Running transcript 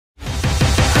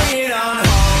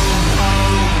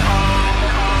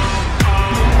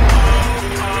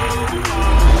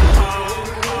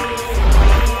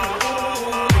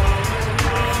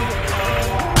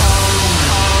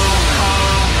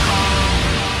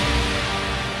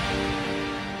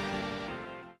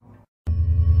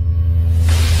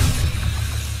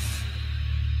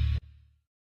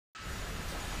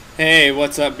Hey,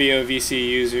 what's up BOVC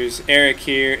users? Eric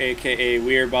here, aka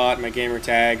WereBot, my gamer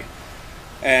tag.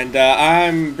 And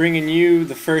I'm bringing you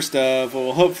the first of what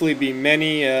will hopefully be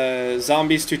many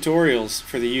zombies tutorials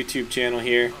for the YouTube channel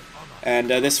here.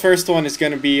 And this first one is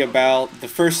going to be about the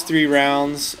first 3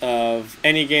 rounds of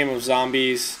any game of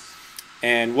zombies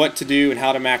and what to do and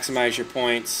how to maximize your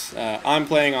points. I'm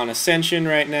playing on Ascension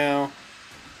right now.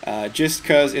 Just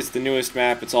because it's the newest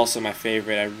map, it's also my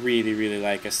favorite. I really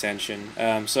like Ascension.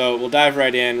 So we'll dive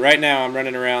right in. Right now I'm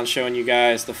running around showing you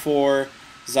guys the 4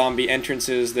 zombie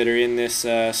entrances that are in this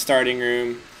starting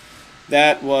room.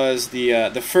 That was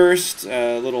the first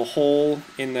little hole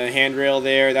in the handrail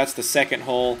there. That's the second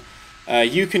hole.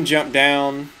 You can jump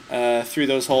down through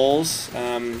those holes.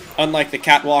 Unlike the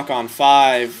catwalk on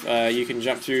 5, you can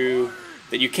jump through,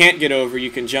 that you can't get over,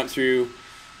 you can jump through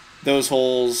those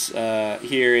holes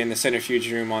here in the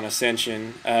centrifuge room on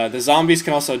Ascension. The zombies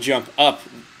can also jump up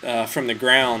from the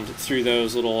ground through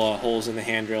those little holes in the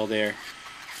handrail there,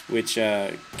 which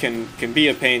can be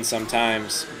a pain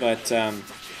sometimes. But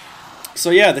so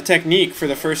yeah, the technique for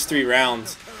the first 3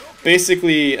 rounds.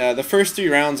 Basically, the first 3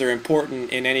 rounds are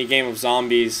important in any game of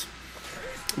zombies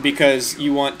because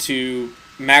you want to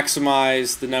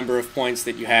maximize the number of points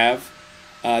that you have.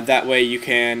 That way you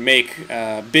can make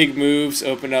big moves,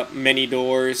 open up many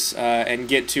doors, and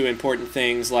get to important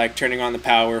things like turning on the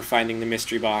power, finding the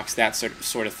mystery box, that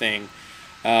sort of thing.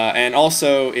 And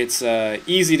also, it's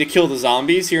easy to kill the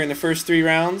zombies here in the first 3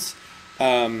 rounds,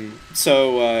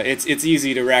 so it's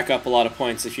easy to rack up a lot of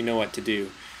points if you know what to do.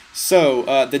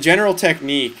 So the general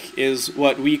technique is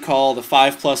what we call the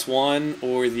 5+1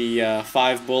 or the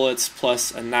 5 bullets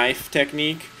plus a knife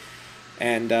technique.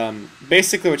 And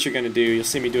basically what you're going to do, you'll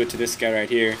see me do it to this guy right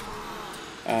here.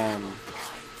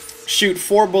 Shoot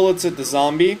 4 bullets at the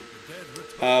zombie,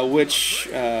 4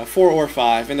 or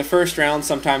 5. In the first round,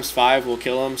 sometimes 5 will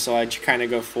kill him, so I kind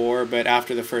of go 4, but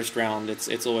after the first round,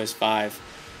 it's always 5.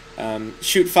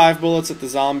 Shoot 5 bullets at the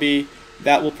zombie.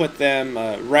 That will put them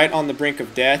right on the brink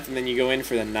of death, and then you go in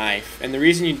for the knife. And the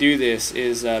reason you do this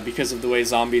is because of the way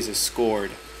zombies is scored.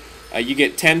 You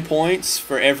get 10 points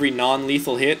for every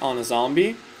non-lethal hit on a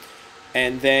zombie,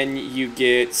 and then you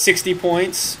get 60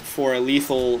 points for a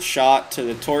lethal shot to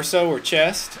the torso or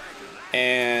chest,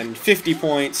 and 50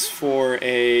 points for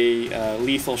a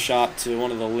lethal shot to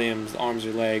one of the limbs, arms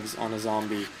or legs, on a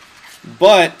zombie.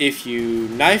 But if you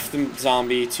knife the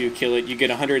zombie to kill it, you get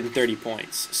 130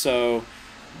 points. So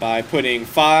by putting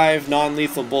 5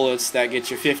 non-lethal bullets, that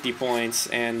gets you 50 points,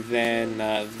 and then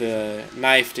the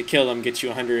knife to kill them gets you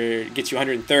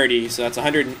 130. So that's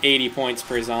 180 points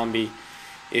per zombie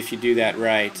if you do that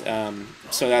right.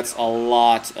 So that's a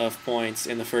lot of points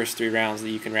in the first 3 rounds that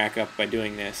you can rack up by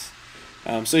doing this.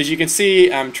 So as you can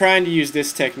see, I'm trying to use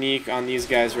this technique on these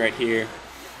guys right here.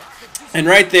 And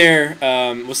right there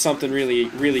was something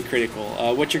really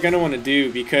critical. What you're going to want to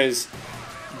do, because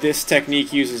this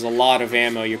technique uses a lot of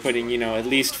ammo, you're putting, at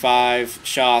least 5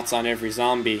 shots on every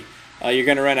zombie, you're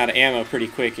going to run out of ammo pretty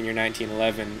quick in your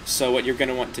 1911. So what you're going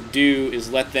to want to do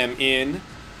is let them in,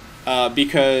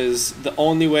 because the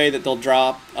only way that they'll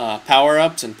drop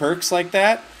power-ups and perks like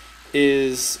that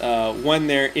is when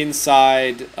they're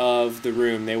inside of the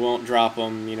room. They won't drop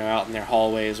them, out in their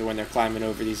hallways or when they're climbing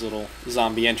over these little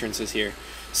zombie entrances here.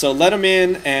 So let them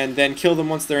in and then kill them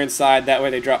once they're inside. That way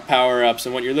they drop power-ups,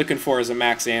 and what you're looking for is a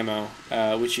max ammo,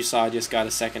 which you saw I just got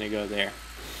a second ago there.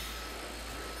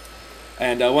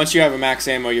 And once you have a max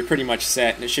ammo, you're pretty much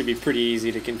set, and it should be pretty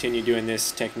easy to continue doing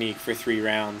this technique for 3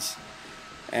 rounds.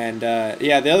 And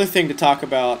yeah, the other thing to talk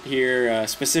about here,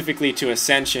 specifically to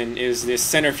Ascension, is this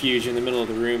centrifuge in the middle of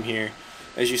the room here.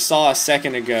 As you saw a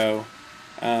second ago,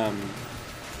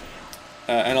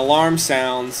 an alarm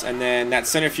sounds, and then that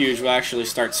centrifuge will actually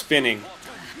start spinning.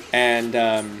 And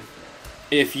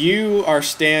if you are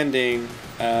standing,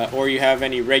 or you have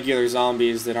any regular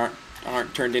zombies that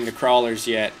aren't turned into crawlers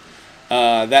yet,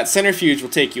 that centrifuge will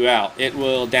take you out. It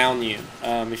will down you.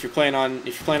 If you're playing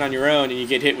on your own and you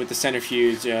get hit with the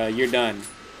centrifuge, you're done.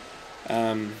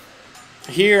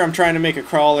 Here I'm trying to make a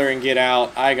crawler and get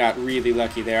out. I got really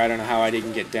lucky there. I don't know how I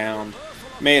didn't get downed.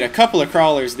 Made a couple of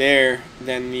crawlers there,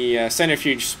 then the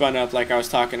centrifuge spun up like I was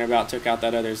talking about, took out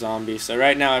that other zombie. So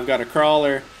right now I've got a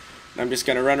crawler, and I'm just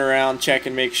going to run around, check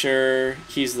and make sure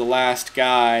he's the last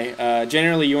guy.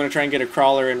 Generally you want to try and get a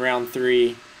crawler in round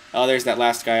 3. Oh, there's that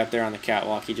last guy up there on the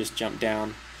catwalk. He just jumped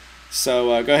down.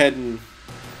 So go ahead and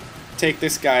take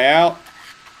this guy out.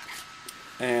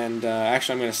 And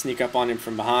actually I'm going to sneak up on him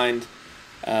from behind.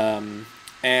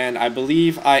 And I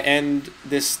believe I end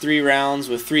this 3 rounds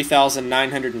with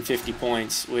 3,950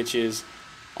 points, which is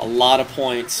a lot of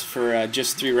points for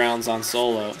just 3 rounds on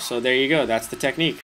solo. So there you go, that's the technique.